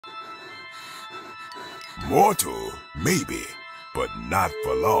Mortal, maybe, but not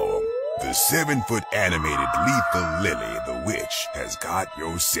for long. The 7-foot animated lethal Lily the Witch has got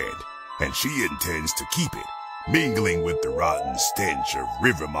your scent, and she intends to keep it, mingling with the rotten stench of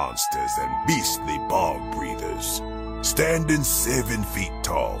river monsters and beastly bog breathers. Standing 7 feet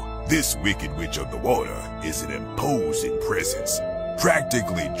tall, this wicked witch of the water is an imposing presence,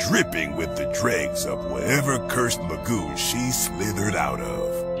 practically dripping with the dregs of whatever cursed lagoon she slithered out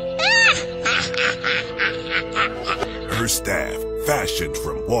of. Her staff, fashioned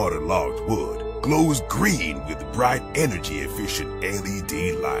from waterlogged wood, glows green with bright energy-efficient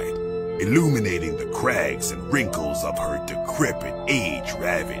LED light, illuminating the crags and wrinkles of her decrepit,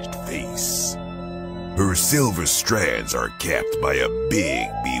 age-ravaged face. Her silver strands are capped by a big,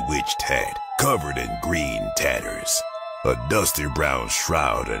 bewitched hat covered in green tatters. A dusty brown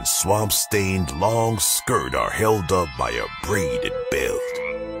shroud and swamp-stained long skirt are held up by a braided belt.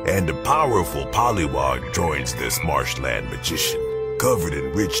 And a powerful polywog joins this marshland magician, covered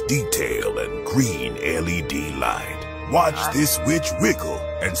in rich detail and green LED light. Watch this witch wiggle,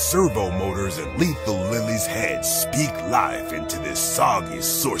 and servo motors and lethal Lily's head speak life into this soggy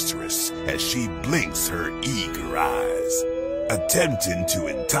sorceress as she blinks her eager eyes, attempting to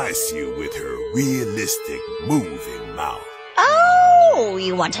entice you with her realistic, moving mouth. Oh,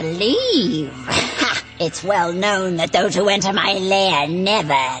 you want to leave? It's well known that those who enter my lair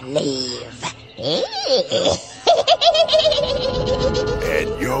never leave.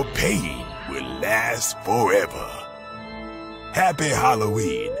 And your pain will last forever. Happy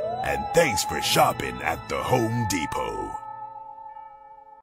Halloween, and thanks for shopping at the Home Depot.